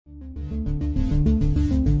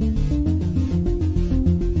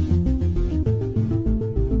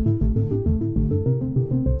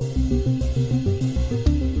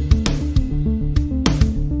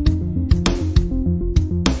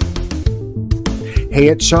Hey,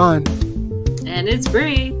 it's Sean. And it's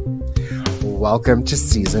Bree. Welcome to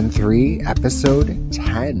Season 3, Episode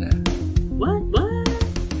 10. What?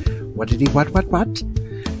 What did he, what?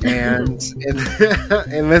 And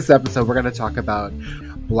in this episode, we're going to talk about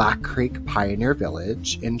Black Creek Pioneer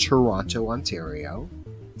Village in Toronto, Ontario.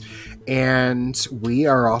 And we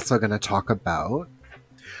are also going to talk about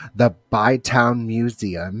the Bytown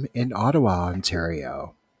Museum in Ottawa,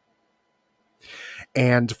 Ontario.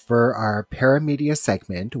 And for our paramedia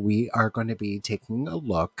segment, we are going to be taking a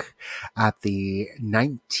look at the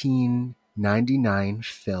 1999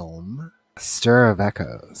 film Stir of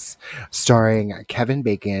Echoes, starring Kevin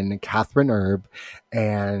Bacon, Kathryn Erbe,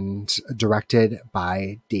 and directed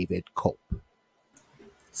by David Koepp.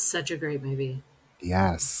 Such a great movie.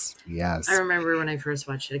 Yes. I remember when I first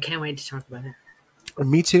watched it. I can't wait to talk about it.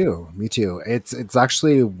 Me too. It's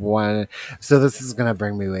actually one. So this is going to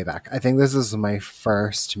bring me way back. I think this is my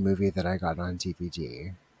first movie that I got on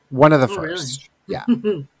DVD. One of the first. Really?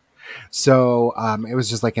 Yeah. So it was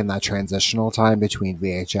just like in that transitional time between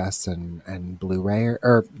VHS and Blu-ray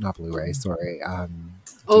or not Blu-ray, sorry. Oh,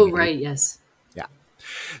 DVD. right. Yes. Yeah.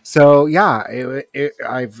 So yeah,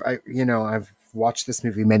 I've watched this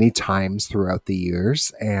movie many times throughout the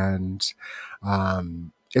years, and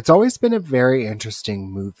it's always been a very interesting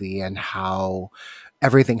movie and how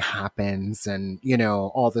everything happens and,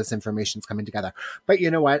 all this information's coming together. But you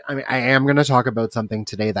know what? I mean, I am going to talk about something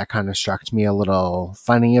today that kind of struck me a little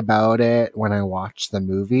funny about it when I watched the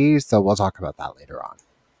movie. So we'll talk about that later on.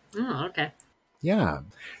 Oh, okay. Yeah.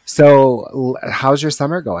 So how's your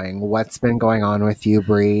summer going? What's been going on with you,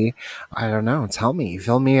 Bree? I don't know. Tell me.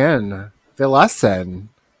 Fill me in. Fill us in.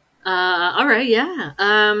 All right. Yeah.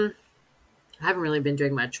 I haven't really been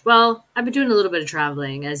doing much. Well, I've been doing a little bit of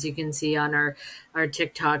traveling, as you can see on our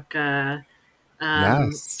TikTok channel.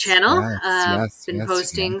 Been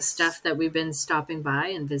posting stuff that we've been stopping by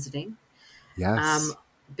and visiting. Yes.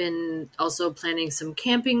 Been also planning some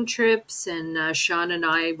camping trips, and Sean and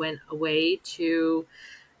I went away to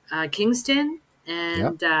Kingston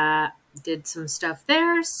and did some stuff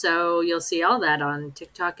there. So you'll see all that on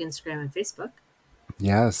TikTok, Instagram, and Facebook.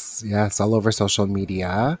 Yes, all over social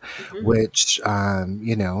media, which,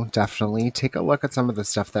 definitely take a look at some of the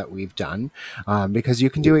stuff that we've done, because you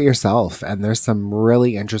can do it yourself. And there's some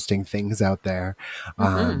really interesting things out there,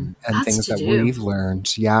 and things that we've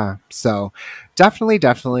learned. Yeah. So definitely,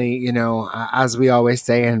 as we always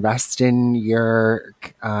say, invest in your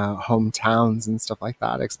hometowns and stuff like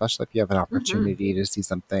that, especially if you have an opportunity to see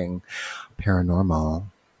something paranormal.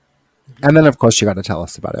 And then, of course, you got to tell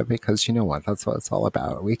us about it because you know what? That's what it's all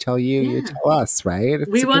about. We tell you, you tell us, right?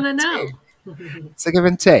 We want to know. It's a give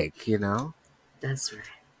and take, That's right.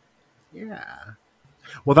 Yeah.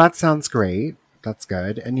 Well, that sounds great. That's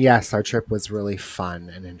good. And yes, our trip was really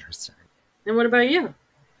fun and interesting. And what about you?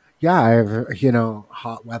 Yeah, I've,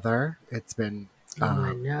 hot weather. It's been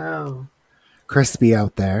I know. Crispy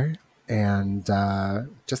out there and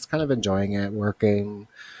just kind of enjoying it, working.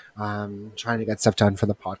 Trying to get stuff done for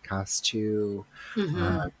the podcast too,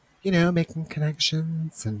 making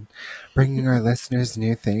connections and bringing our listeners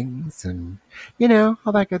new things and,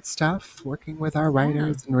 all that good stuff, working with our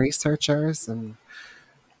writers and researchers and,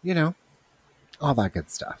 all that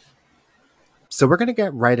good stuff. So we're going to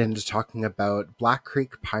get right into talking about Black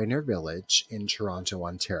Creek Pioneer Village in Toronto,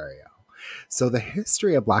 Ontario. So the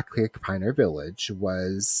history of Black Creek Pioneer Village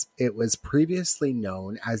was previously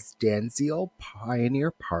known as Danziel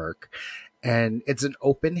Pioneer Park, and it's an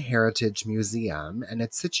open heritage museum, and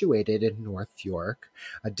it's situated in North York,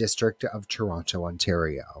 a district of Toronto,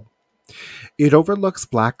 Ontario. It overlooks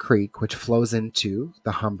Black Creek, which flows into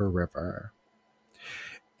the Humber River.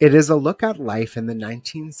 It is a look at life in the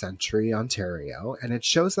 19th century Ontario, and it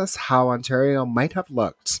shows us how Ontario might have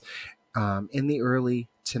looked in the early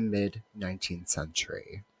to mid 19th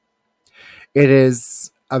century. It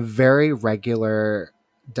is a very regular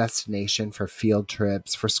destination for field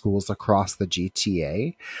trips for schools across the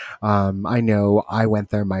GTA. I know I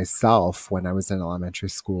went there myself when I was in elementary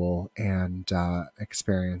school and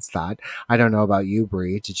experienced that. I don't know about you,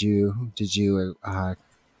 Bree. Did you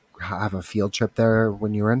have a field trip there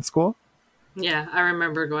when you were in school? Yeah, I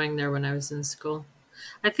remember going there when I was in school.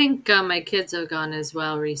 I think my kids have gone as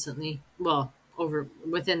well recently. Well,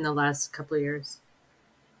 within the last couple of years.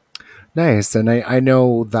 Nice. And I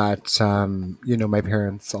know that, my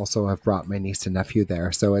parents also have brought my niece and nephew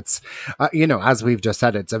there. So it's, as we've just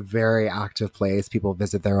said, it's a very active place. People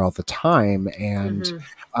visit there all the time. And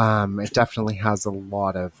it definitely has a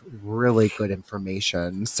lot of really good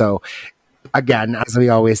information. So again, as we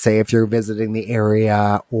always say, if you're visiting the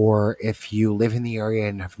area or if you live in the area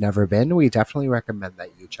and have never been, we definitely recommend that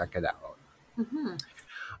you check it out. Mm-hmm.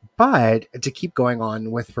 But to keep going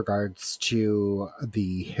on with regards to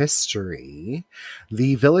the history,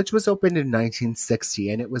 the village was opened in 1960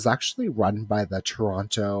 and it was actually run by the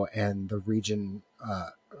Toronto and the Region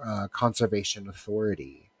Conservation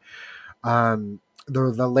Authority. The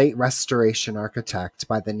late restoration architect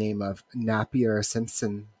by the name of Napier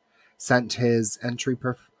Simpson sent his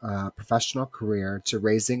professional career to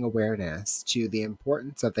raising awareness to the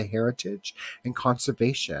importance of the heritage and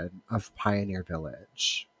conservation of Pioneer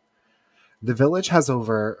Village. The village has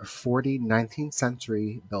over 40 19th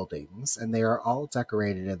century buildings, and they are all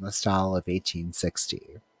decorated in the style of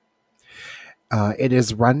 1860. It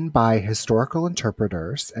is run by historical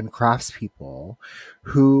interpreters and craftspeople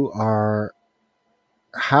who are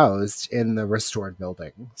housed in the restored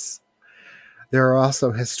buildings. There are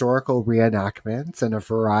also historical reenactments and a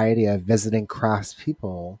variety of visiting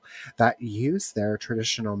craftspeople that use their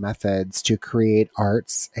traditional methods to create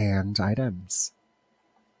arts and items.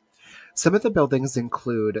 Some of the buildings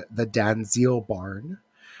include the Danziel Barn,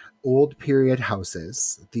 old period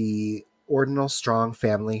houses, the Ordinal Strong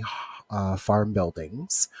family farm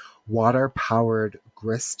buildings, water powered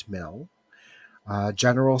grist mill,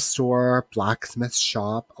 general store, blacksmith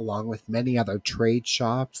shop, along with many other trade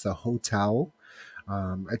shops, a hotel,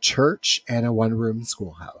 a church, and a one room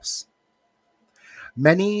schoolhouse.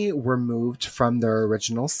 Many were moved from their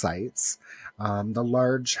original sites. The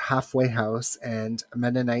large halfway house and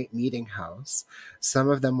Mennonite meeting house, some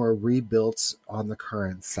of them were rebuilt on the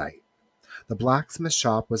current site. The blacksmith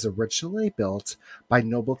shop was originally built by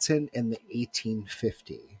Nobleton in the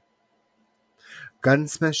 1850.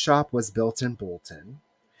 Gunsmith shop was built in Bolton.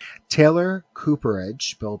 Taylor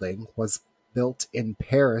Cooperage building was built in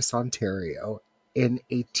Paris, Ontario in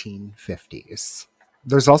 1850s.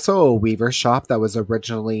 There's also a weaver shop that was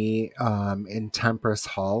originally in Temperance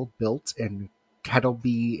Hall, built in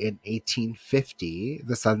Kettleby in 1850,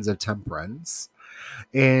 the Sons of Temperance.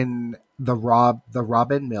 In the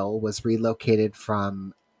Robin Mill was relocated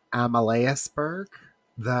from Amaliasburg.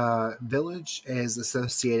 The village is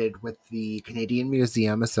associated with the Canadian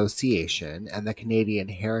Museum Association and the Canadian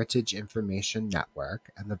Heritage Information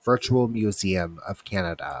Network and the Virtual Museum of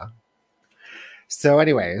Canada. So,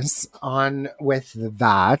 anyways, on with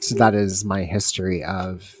that. That is my history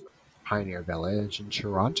of Pioneer Village in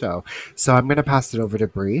Toronto. So, I'm going to pass it over to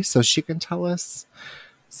Bree so she can tell us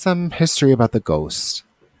some history about the ghost.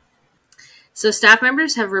 So, staff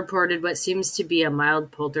members have reported what seems to be a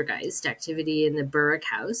mild poltergeist activity in the Burrick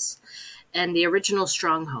House and the original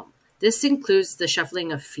strong home. This includes the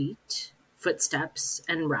shuffling of feet, footsteps,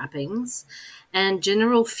 and wrappings, and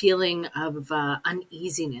general feeling of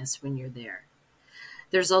uneasiness when you're there.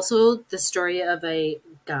 There's also the story of a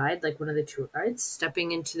guide, like one of the tour guides,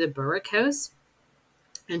 stepping into the Burrick House,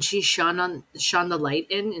 and she shone the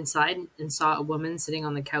light inside and saw a woman sitting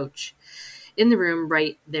on the couch in the room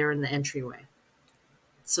right there in the entryway.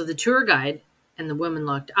 So the tour guide and the woman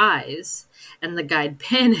locked eyes, and the guide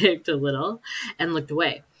panicked a little and looked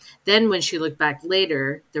away. Then when she looked back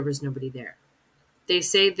later, there was nobody there. They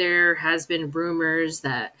say there has been rumors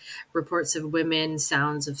that reports of women,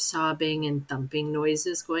 sounds of sobbing and thumping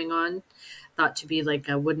noises going on, thought to be like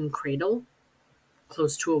a wooden cradle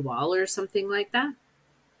close to a wall or something like that.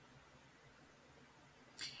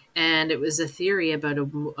 And it was a theory about a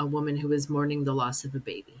woman who was mourning the loss of a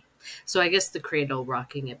baby. So I guess the cradle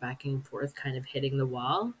rocking it back and forth, kind of hitting the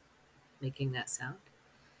wall, making that sound.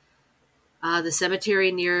 The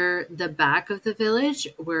cemetery near the back of the village,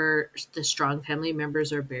 where the Strong family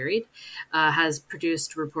members are buried, has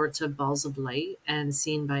produced reports of balls of light and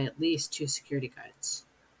seen by at least 2 security guards.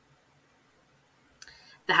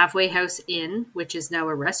 The Halfway House Inn, which is now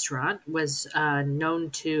a restaurant, was known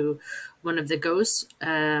to one of the ghosts.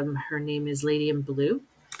 Her name is Lady in Blue.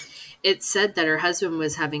 It's said that her husband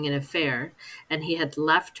was having an affair and he had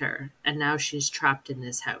left her, and now she's trapped in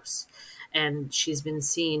this house. And she's been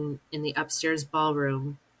seen in the upstairs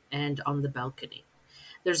ballroom and on the balcony.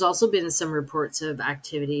 There's also been some reports of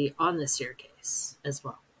activity on the staircase as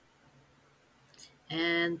well.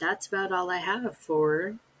 And that's about all I have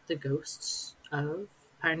for the ghosts of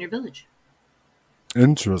Pioneer Village.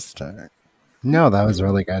 Interesting. No, that was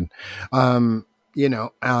really good. You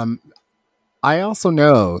know, I also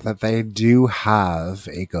know that they do have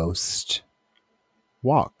a ghost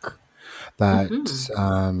walk that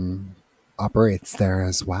operates there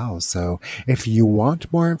as well. So if you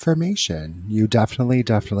want more information, you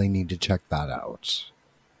definitely need to check that out.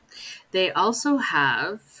 They also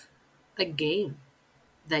have a game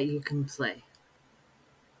that you can play.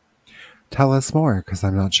 Tell us more, because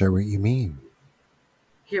I'm not sure what you mean.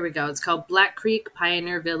 Here we go. It's called Black Creek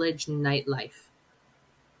Pioneer Village Nightlife.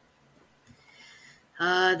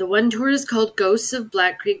 The one tour is called Ghosts of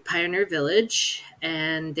Black Creek Pioneer Village,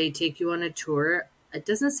 and they take you on a tour. It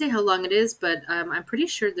doesn't say how long it is, but I'm pretty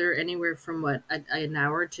sure they're anywhere from an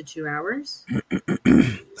hour to 2 hours.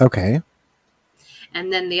 Okay.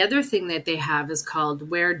 And then the other thing that they have is called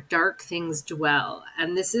Where Dark Things Dwell.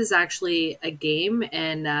 And this is actually a game,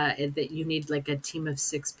 and that you need like a team of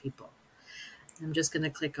 6 people. I'm just going to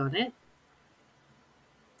click on it.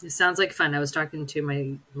 It sounds like fun. I was talking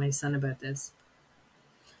to my son about this.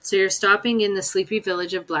 So you're stopping in the sleepy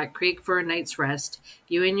village of Black Creek for a night's rest.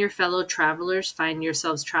 You and your fellow travelers find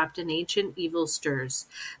yourselves trapped in ancient evil stirs.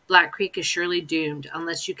 Black Creek is surely doomed,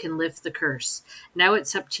 unless you can lift the curse. Now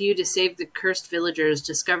it's up to you to save the cursed villagers,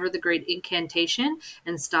 discover the great incantation,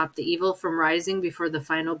 and stop the evil from rising before the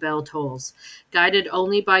final bell tolls. Guided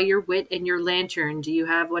only by your wit and your lantern, do you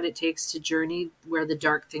have what it takes to journey where the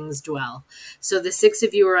dark things dwell. So the 6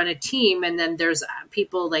 of you are on a team, and then there's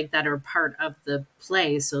people like that are part of the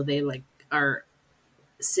play. So they like are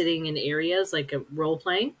sitting in areas like a role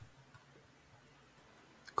playing.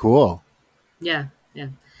 Cool. Yeah.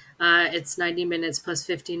 It's 90 minutes plus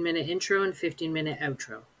 15-minute intro and 15-minute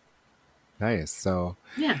outro. Nice. So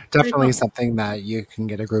Yeah, definitely cool. something that you can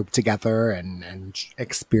get a group together and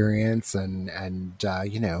experience and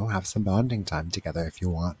have some bonding time together if you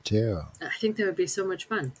want to. I think that would be so much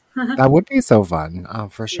fun. That would be so fun,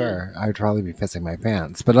 for Yeah. sure. I would probably be pissing my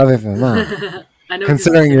pants. But other than that, I know because it's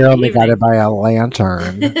considering in you're the only guided evening. by a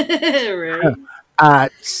lantern Right.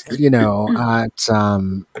 at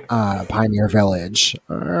Pioneer Village.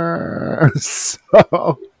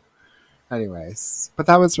 So anyways, but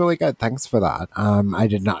that was really good. Thanks for that. I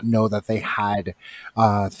did not know that they had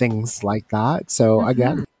things like that. So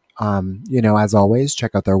again, as always,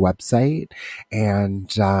 check out their website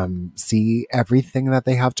and see everything that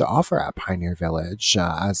they have to offer at Pioneer Village.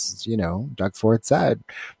 As Doug Ford said,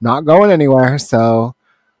 not going anywhere. So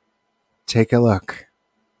take a look.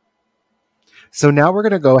 So now we're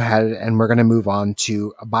going to go ahead and we're going to move on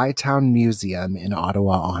to Bytown Museum in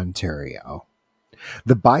Ottawa, Ontario.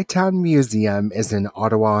 The Bytown Museum is in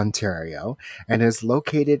Ottawa, Ontario, and is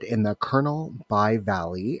located in the Colonel By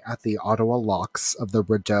Valley at the Ottawa locks of the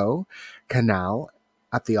Rideau Canal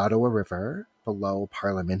at the Ottawa River below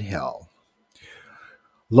Parliament Hill.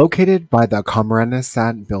 Located by the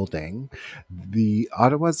Comrenaissance building, the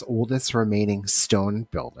Ottawa's oldest remaining stone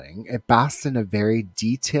building, it basks in a very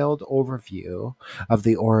detailed overview of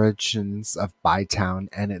the origins of Bytown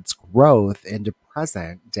and its growth into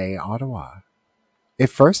present-day Ottawa. It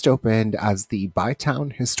first opened as the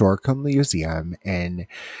Bytown Historical Museum in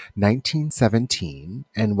 1917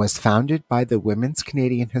 and was founded by the Women's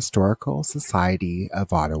Canadian Historical Society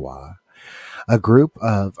of Ottawa, a group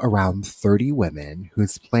of around 30 women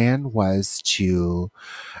whose plan was to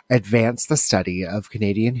advance the study of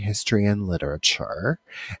Canadian history and literature.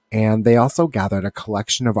 And they also gathered a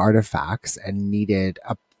collection of artifacts and needed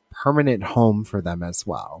a permanent home for them as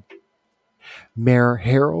well. Mayor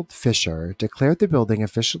Harold Fisher declared the building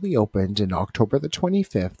officially opened in October the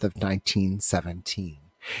 25th of 1917.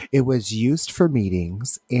 It was used for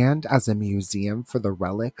meetings and as a museum for the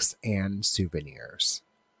relics and souvenirs.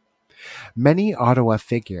 Many Ottawa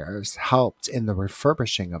figures helped in the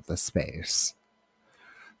refurbishing of the space.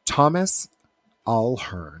 Thomas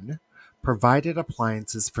Allhearn provided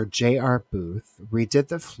appliances for J.R. Booth, redid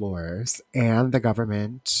the floors, and the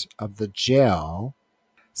government of the jail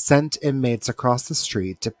sent inmates across the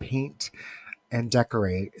street to paint and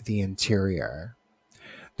decorate the interior.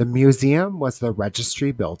 The museum was the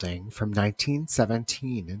registry building from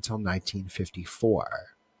 1917 until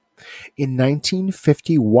 1954. In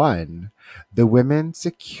 1951, the women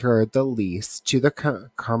secured the lease to the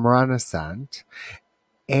Comrenaissance,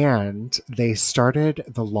 and they started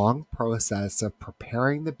the long process of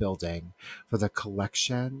preparing the building for the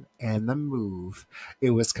collection and the move.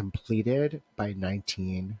 It was completed by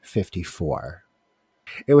 1954.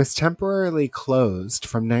 It was temporarily closed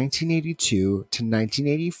from 1982 to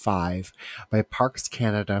 1985 by Parks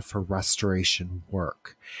Canada for restoration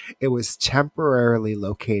work. It was temporarily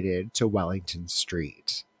located to Wellington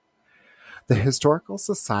Street. The Historical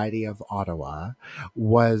Society of Ottawa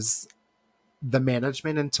was the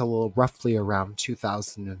management until roughly around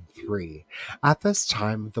 2003. At this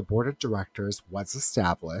time, the board of directors was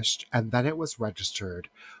established, and then it was registered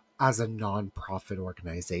as a non-profit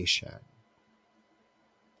organization.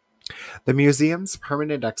 The museum's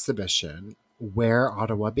permanent exhibition, Where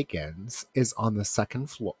Ottawa Begins, is on the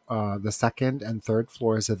second and third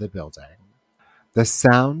floors of the building. The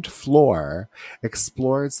sound floor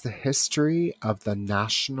explores the history of the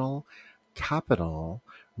National Capital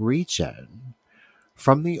Region,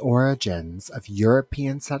 from the origins of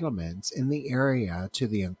European settlement in the area to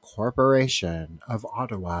the incorporation of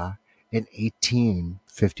Ottawa in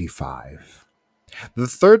 1855. The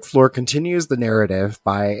third floor continues the narrative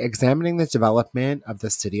by examining the development of the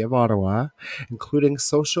city of Ottawa, including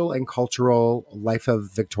social and cultural life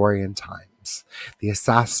of Victorian times, the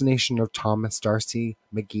assassination of Thomas D'Arcy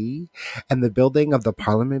McGee, and the building of the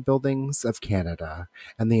Parliament Buildings of Canada,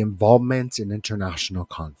 and the involvement in international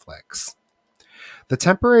conflicts. The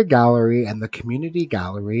temporary gallery and the community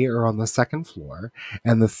gallery are on the second floor,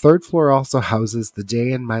 and the third floor also houses the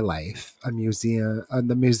Day in My Life, a museum,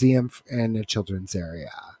 the museum and a children's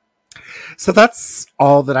area. So that's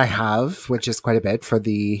all that I have, which is quite a bit for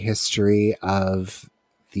the history of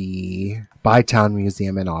the Bytown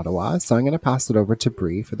Museum in Ottawa. So I'm going to pass it over to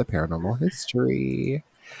Bree for the paranormal history.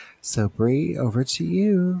 So Bree, over to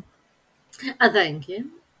you. Thank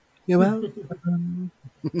you. You're welcome.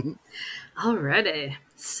 Alrighty.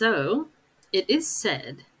 So, it is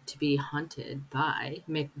said to be haunted by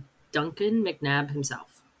Duncan McNabb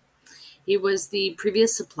himself. He was the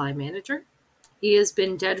previous supply manager. He has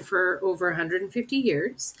been dead for over 150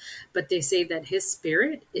 years, but they say that his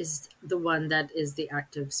spirit is the one that is the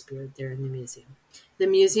active spirit there in the museum. The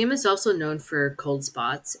museum is also known for cold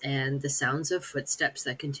spots and the sounds of footsteps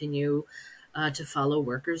that continue to follow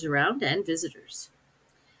workers around and visitors.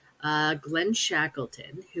 Glenn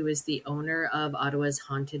Shackleton, who is the owner of Ottawa's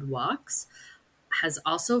Haunted Walks, has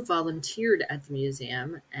also volunteered at the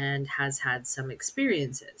museum and has had some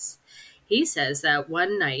experiences. He says that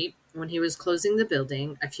one night when he was closing the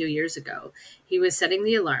building a few years ago, he was setting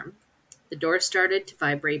the alarm. The door started to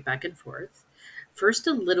vibrate back and forth, first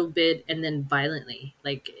a little bit and then violently,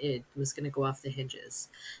 like it was going to go off the hinges.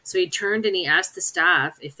 So he turned and he asked the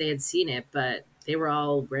staff if they had seen it, but they were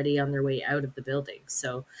already on their way out of the building.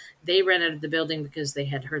 So they ran out of the building because they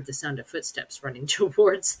had heard the sound of footsteps running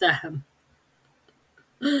towards them.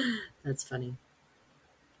 That's funny.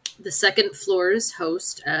 The second floors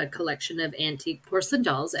host a collection of antique porcelain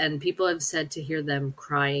dolls, and people have said to hear them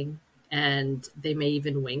crying, and they may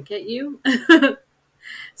even wink at you.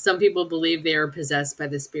 Some people believe they are possessed by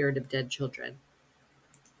the spirit of dead children.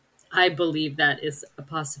 I believe that is a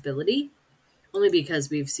possibility, only because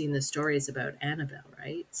we've seen the stories about Annabelle,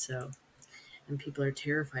 right? So, and people are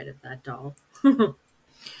terrified of that doll.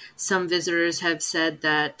 Some visitors have said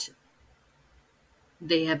that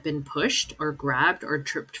they have been pushed or grabbed or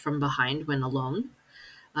tripped from behind when alone.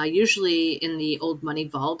 Usually in the old money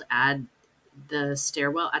vault at the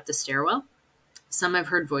stairwell. Some have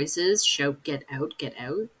heard voices shout, "Get out, get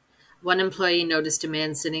out." One employee noticed a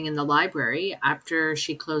man sitting in the library. After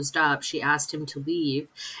she closed up, she asked him to leave,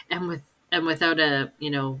 and without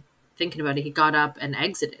thinking about it, he got up and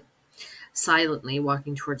exited, silently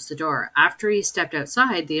walking towards the door. After he stepped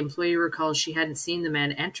outside, the employee recalls she hadn't seen the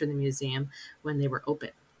man enter the museum when they were open.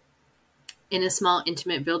 In a small,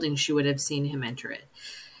 intimate building, she would have seen him enter it.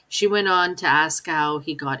 She went on to ask how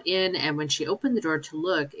he got in, and when she opened the door to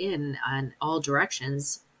look in on all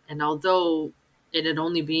directions, and although it had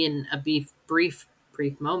only been a brief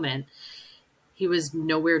moment, he was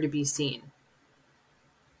nowhere to be seen.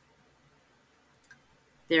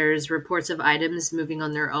 There's reports of items moving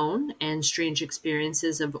on their own and strange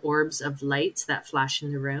experiences of orbs of lights that flash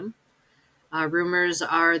in the room. Rumors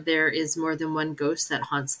are there is more than one ghost that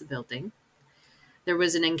haunts the building. There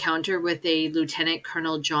was an encounter with a Lieutenant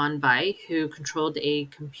Colonel John By, who controlled a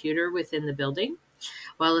computer within the building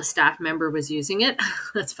while a staff member was using it.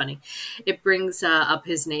 That's funny. It brings up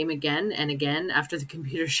his name again and again after the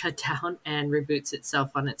computer shut down and reboots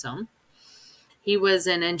itself on its own. He was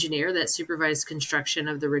an engineer that supervised construction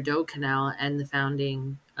of the Rideau Canal and the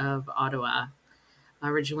founding of Ottawa,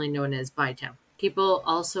 originally known as Bytown. People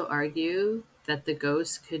also argue that the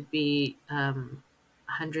ghost could be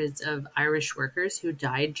hundreds of Irish workers who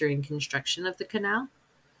died during construction of the canal.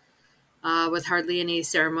 With hardly any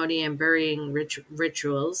ceremony and burying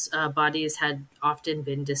rituals, bodies had often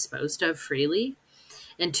been disposed of freely.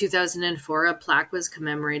 In 2004, a plaque was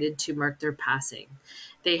commemorated to mark their passing.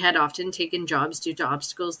 They had often taken jobs due to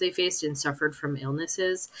obstacles they faced and suffered from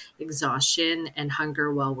illnesses, exhaustion, and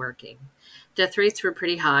hunger while working. Death rates were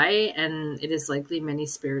pretty high, and it is likely many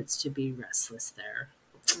spirits to be restless there.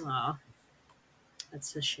 Aw,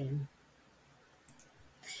 that's a shame.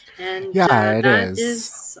 And Yeah, it that is.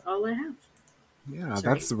 is all I have. Yeah,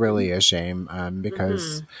 Sorry. that's really a shame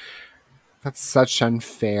because that's such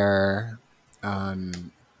unfair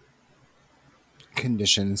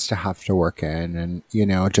conditions to have to work in, and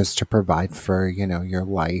just to provide for your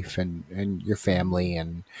life and your family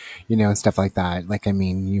and stuff like that. Like, I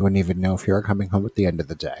mean, you wouldn't even know if you were coming home at the end of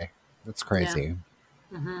the day. That's crazy.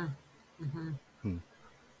 Yeah. Mm-hmm. Mm-hmm.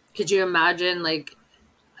 Could you imagine, like,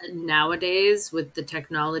 nowadays with the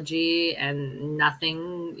technology and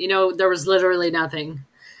nothing, there was literally nothing.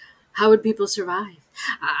 How would people survive?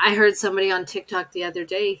 I heard somebody on TikTok the other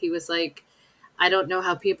day. He was like, I don't know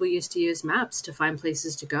how people used to use maps to find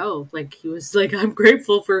places to go. Like, he was like, I'm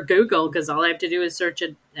grateful for Google because all I have to do is search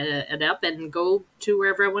it up and go to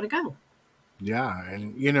wherever I want to go. Yeah,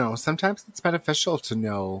 and sometimes it's beneficial to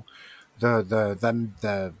know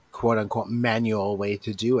the quote unquote manual way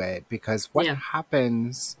to do it, because what Yeah.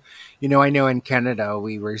 happens, I know in Canada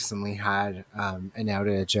we recently had an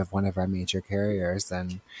outage of one of our major carriers,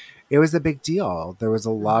 and it was a big deal. There was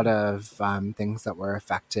a lot Hmm. of things that were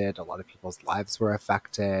affected, a lot of people's lives were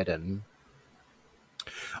affected, and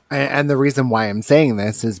the reason why I'm saying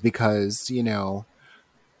this is because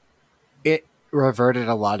it reverted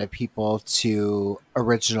a lot of people to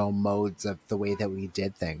original modes of the way that we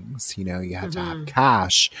did things. You had to have Hmm.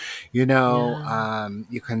 cash, Yeah.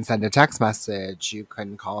 you couldn't send a text message, you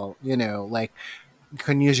couldn't call, like you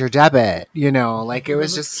couldn't use your debit, like it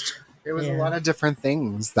was a Yeah. lot of different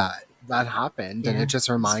things that happened. And it Yeah. just It's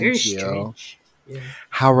very reminds you strange. Yeah.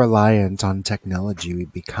 how reliant on technology we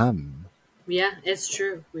become. Yeah, it's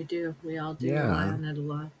true. We do. We all do rely Yeah. on it a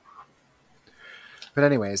lot. But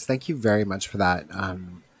anyways, thank you very much for that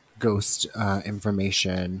ghost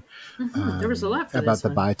information There was a lot for about this the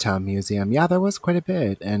one. Bytown Museum. Yeah, there was quite a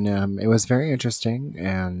bit, and it was very interesting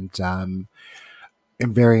and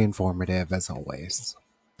very informative as always.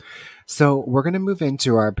 So we're going to move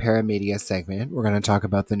into our paramedia segment. We're going to talk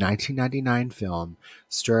about the 1999 film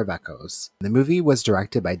Stir of Echoes. The movie was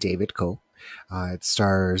directed by David Koepp. It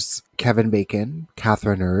stars Kevin Bacon,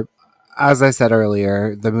 Kathryn Erbe. As I said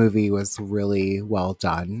earlier, the movie was really well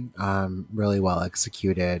done, really well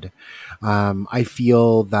executed. I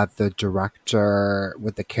feel that the director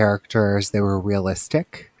with the characters, they were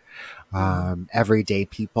realistic, Mm. everyday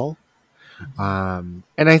people. And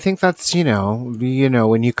I think that's,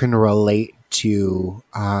 when you can relate to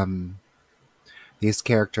these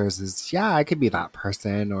characters, is, yeah, I could be that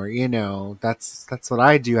person, or that's what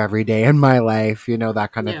I do every day in my life,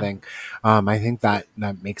 that kind of Yeah. thing. I think that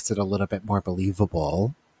makes it a little bit more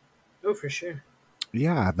believable. Oh, for sure.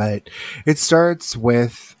 Yeah, but it starts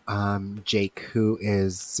with Jake, who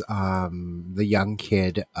is the young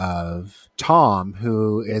kid of Tom,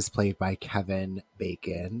 who is played by Kevin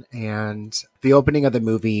Bacon. And the opening of the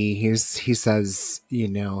movie, he says,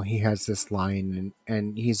 he has this line,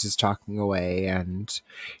 and he's just talking away, and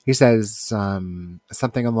he says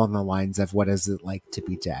something along the lines of, "What is it like to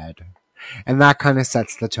be dead?" And that kind of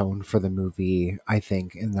sets the tone for the movie, I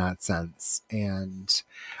think, in that sense. And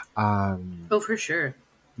um Oh, for sure.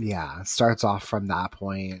 yeah, starts off from that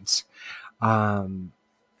point. Um,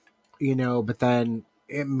 but then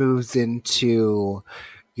it moves into,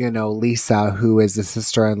 Lisa, who is the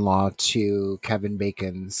sister-in-law to Kevin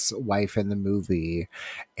Bacon's wife in the movie,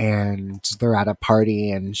 and they're at a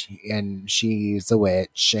party, and she's a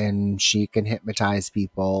witch, and she can hypnotize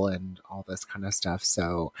people and all this kind of stuff.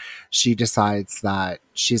 So she decides that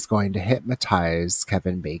she's going to hypnotize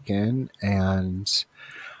Kevin Bacon, and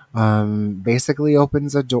basically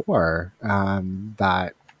opens a door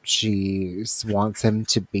that she wants him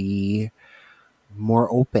to be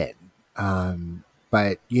more open.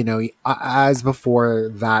 But as before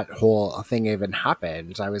that whole thing even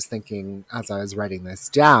happened, I was thinking, as I was writing this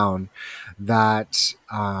down, that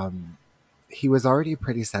he was already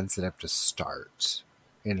pretty sensitive to start,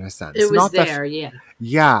 in a It sense. was Not that, there. Yeah.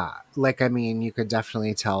 yeah, like, I mean, you could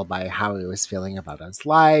definitely tell by how he was feeling about his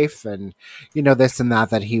life, and this and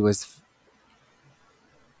that he was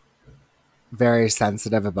very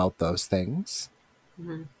sensitive about those things.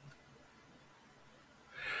 Hmm.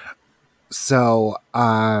 So,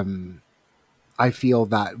 I feel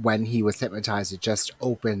that when he was hypnotized, it just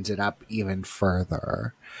opened it up even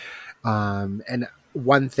further. And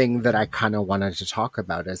one thing that I kind of wanted to talk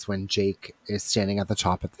about is when Jake is standing at the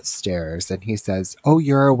top of the stairs and he says, "Oh,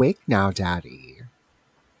 you're awake now, Daddy."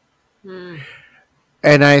 Mm.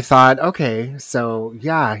 And I thought, okay, so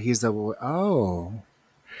yeah, oh.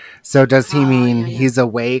 So does he Ah, mean yeah, yeah. he's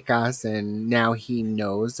awake us and now he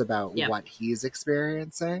knows about Yeah. what he's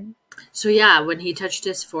experiencing? So yeah, when he touched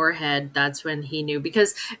his forehead, that's when he knew.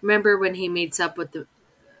 Because remember when he meets up with the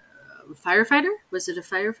firefighter? Was it a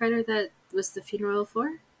firefighter that was the funeral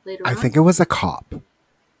for later I on? think it was a cop.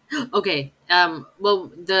 Okay.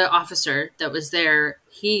 Well, the officer that was there,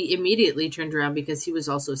 he immediately turned around because he was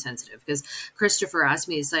also sensitive. Because Christopher asked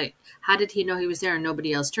me, he's like, "How did he know he was there and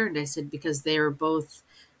nobody else turned?" I said, "Because they were both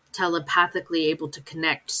telepathically able to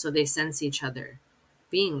connect, so they sense each other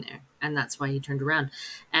being there, and that's why he turned around."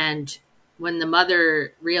 And when the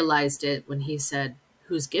mother realized it, when he said,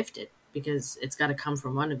 who's gifted, because it's got to come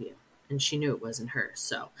from one of you. And she knew it wasn't her.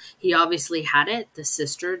 So he obviously had it. The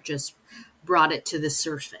sister just brought it to the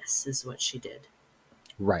surface, is what she did.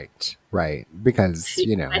 Right. Because,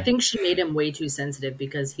 I think she made him way too sensitive,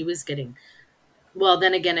 because he was getting, well,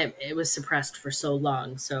 then again, it was suppressed for so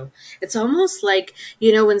long. So it's almost like,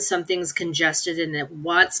 when something's congested and it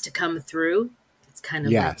wants to come through, it's kind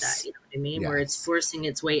of like that. yes. You know what I mean? Yes. Where it's forcing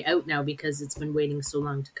its way out now because it's been waiting so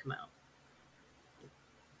long to come out.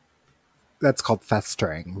 That's called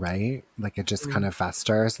festering, right? Like it just kind of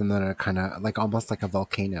festers, and then it kind of like almost like a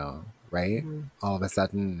volcano, right? All of a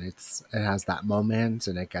sudden it has that moment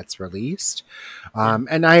and it gets released.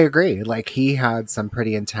 And I agree, like he had some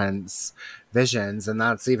pretty intense visions, and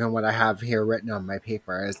that's even what I have here written on my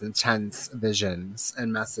paper is intense visions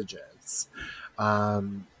and messages.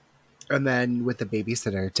 And then with the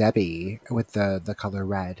babysitter Debbie with the color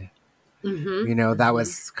red, that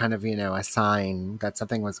was kind of, a sign that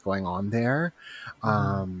something was going on there.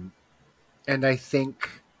 And I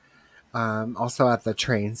think also at the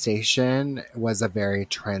train station was a very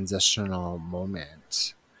transitional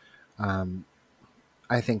moment.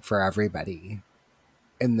 I think for everybody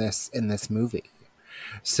in this movie.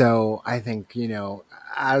 So I think,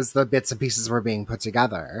 as the bits and pieces were being put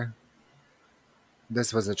together,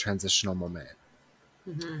 this was a transitional moment.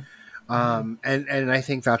 And I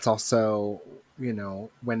think that's also,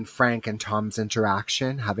 when Frank and Tom's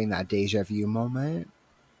interaction, having that deja vu moment.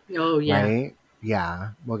 Oh, yeah. Right?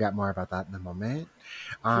 Yeah. We'll get more about that in a moment.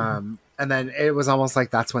 And then it was almost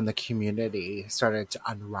like that's when the community started to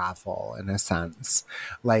unravel in a sense.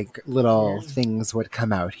 Like little things would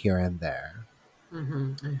come out here and there.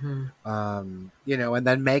 And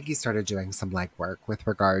then Maggie started doing some legwork with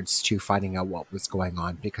regards to finding out what was going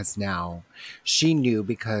on, because now she knew,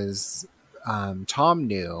 because Tom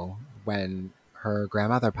knew when her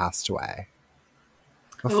grandmother passed away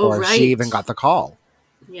before she even got the call.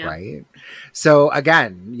 Yeah. Right. So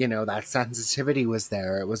again, that sensitivity was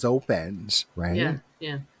there. It was opened. Right. Yeah.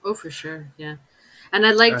 Yeah. Oh, for sure. Yeah. And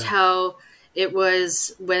I liked how it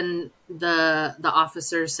was when the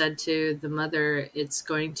officer said to the mother, it's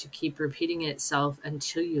going to keep repeating itself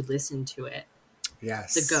until you listen to it.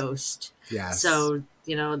 Yes. The ghost. Yes. So,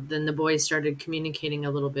 then the boys started communicating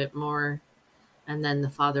a little bit more. And then the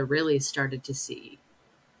father really started to see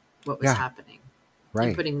what was happening. Right.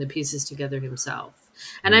 And putting the pieces together himself.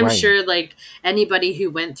 And I'm sure, like, anybody who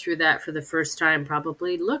went through that for the first time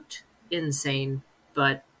probably looked insane.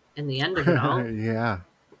 But in the end of it all...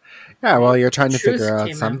 Yeah, well, you're trying to figure out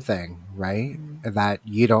something, out. right? That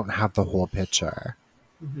you don't have the whole picture.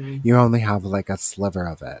 You only have, like, a sliver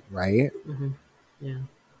of it, right? Yeah.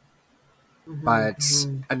 But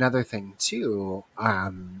another thing, too,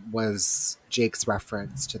 was Jake's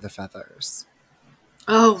reference to the feathers.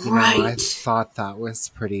 Oh, right. I thought that was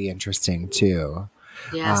pretty interesting, too.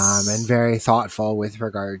 Yes. And very thoughtful with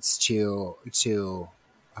regards to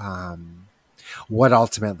what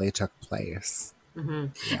ultimately took place. Yeah,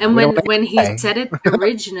 and when he said it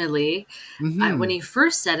originally, when he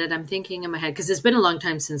first said it, I'm thinking in my head, because it's been a long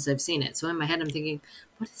time since I've seen it. So in my head, I'm thinking,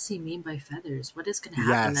 what does he mean by feathers? What is going to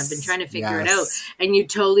happen? I've been trying to figure it out. And you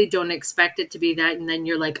totally don't expect it to be that. And then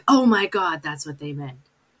you're like, oh my God, that's what they meant.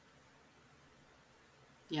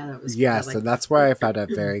 Yeah, that was yes, and that's where I found it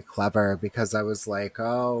very clever, because I was like,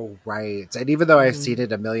 oh, right. And even though I've seen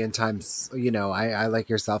it a million times, I like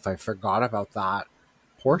yourself, I forgot about that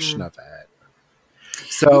portion of it.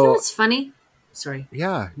 So what's funny? Sorry.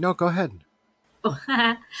 Yeah, no, go ahead. Oh,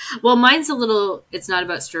 well, mine's it's not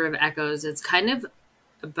about Stir of Echoes. It's kind of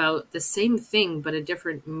about the same thing, but a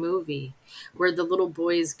different movie, where the little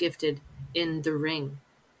boy is gifted in The Ring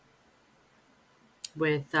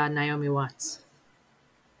with Naomi Watts.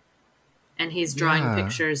 And he's drawing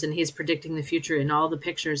pictures, and he's predicting the future in all the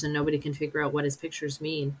pictures, and nobody can figure out what his pictures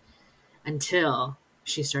mean until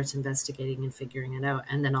she starts investigating and figuring it out,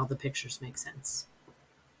 and then all the pictures make sense.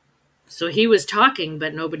 So he was talking,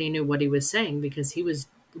 but nobody knew what he was saying because he was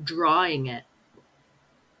drawing it,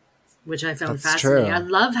 which I found fascinating. True. I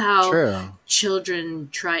love how children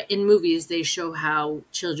try, in movies, they show how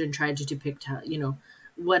children try to depict how,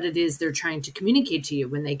 what it is they're trying to communicate to you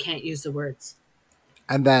when they can't use the words.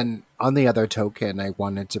 And then on the other token, I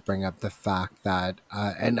wanted to bring up the fact that,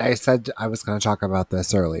 and I said I was going to talk about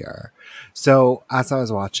this earlier. So as I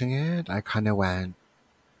was watching it, I kind of went,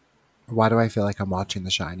 why do I feel like I'm watching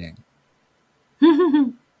The Shining?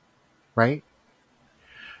 Right?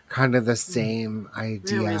 Kind of the same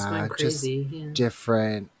idea, just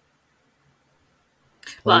different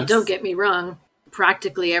place. Well, don't get me wrong.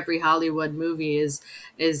 Practically every Hollywood movie is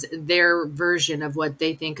their version of what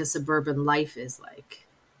they think a suburban life is like.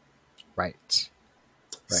 Right.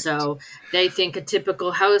 So they think a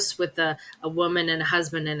typical house with a woman and a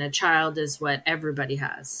husband and a child is what everybody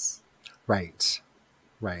has. Right.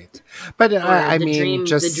 But I mean,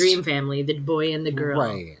 the dream family, the boy and the girl.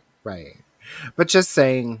 Right. But just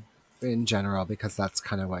saying in general, because that's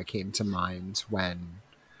kind of what came to mind when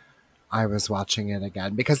I was watching it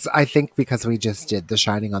again, because I think because we just did The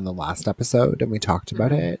Shining on the last episode and we talked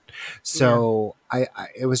about it. So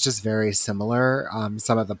it was just very similar.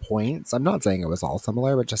 Some of the points, I'm not saying it was all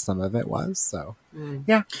similar, but just some of it was. So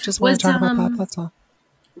yeah, just want to talk about that. That's all.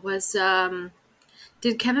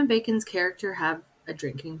 Did Kevin Bacon's character have a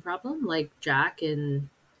drinking problem like Jack in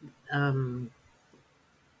The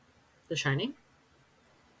Shining?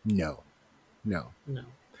 No.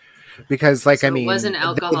 Because, like, so I mean, it wasn't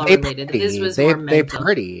alcohol related. His was more mental. They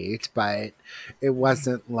partied, but it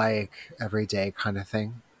wasn't like everyday kind of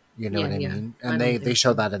thing. You know what I mean? And they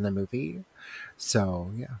show that in the movie. So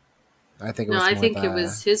yeah, I think it was. No, I think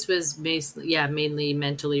his was mainly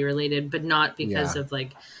mentally related, but not because of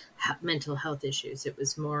like mental health issues. It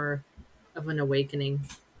was more of an awakening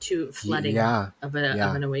to flooding of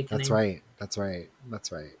an awakening. That's right.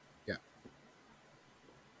 Yeah.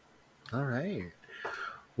 All right.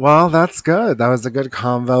 Well, that's good. That was a good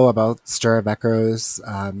convo about Stir of Echoes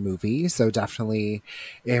movie. So definitely,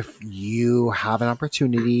 if you have an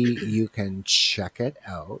opportunity, you can check it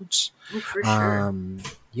out. Oh, for sure.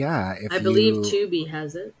 Yeah. I believe Tubi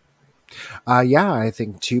has it. Yeah, I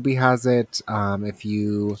think Tubi has it. If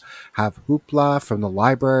you have Hoopla from the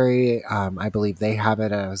library, I believe they have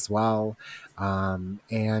it as well.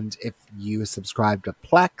 And if you subscribe to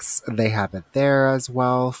Plex, they have it there as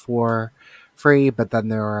well for free, but then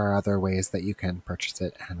there are other ways that you can purchase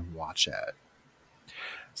it and watch it.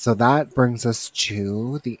 So that brings us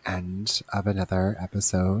to the end of another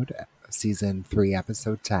episode, season 3,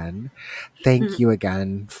 episode 10. Thank you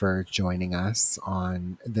again for joining us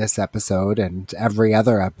on this episode and every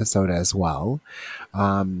other episode as well.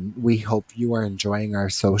 We hope you are enjoying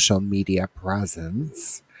our social media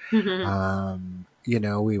presence. You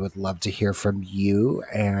know, we would love to hear from you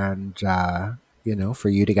and, you know, for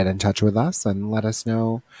you to get in touch with us and let us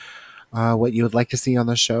know what you would like to see on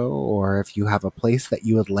the show, or if you have a place that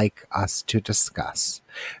you would like us to discuss.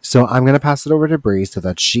 So I'm going to pass it over to Bree so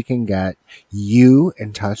that she can get you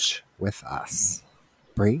in touch with us.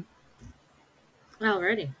 Bree?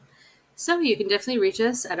 Alrighty. So you can definitely reach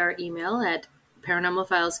us at our email at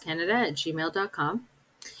paranormalfilescanada@gmail.com.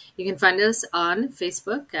 You can find us on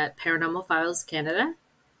Facebook at Paranormal Files Canada.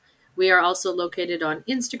 We are also located on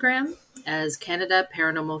Instagram as Canada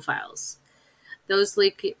Paranormal Files. Those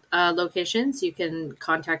locations, you can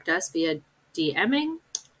contact us via DMing.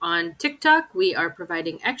 On TikTok, we are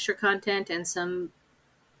providing extra content and some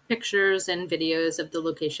pictures and videos of the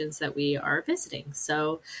locations that we are visiting.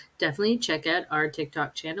 So definitely check out our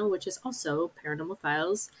TikTok channel, which is also Paranormal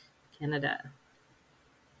Files Canada.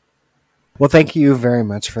 Well, thank you very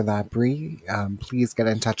much for that, Bree. Please get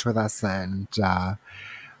in touch with us and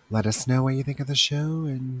let us know what you think of the show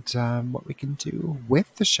and what we can do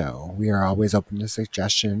with the show. We are always open to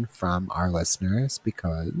suggestion from our listeners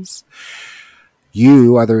because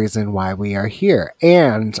you are the reason why we are here.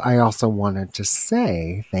 And I also wanted to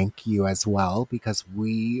say thank you as well because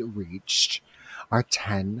we reached our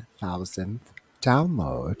 10,000th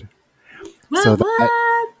download.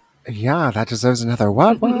 That deserves another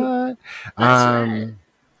what? That's right.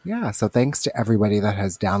 Yeah, so thanks to everybody that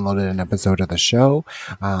has downloaded an episode of the show.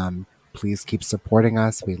 Please keep supporting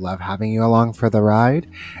us. We love having you along for the ride,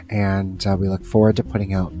 and we look forward to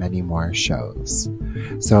putting out many more shows.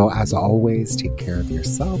 So as always, take care of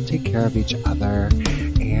yourself, take care of each other,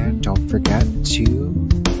 and don't forget to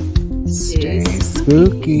stay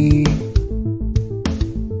spooky.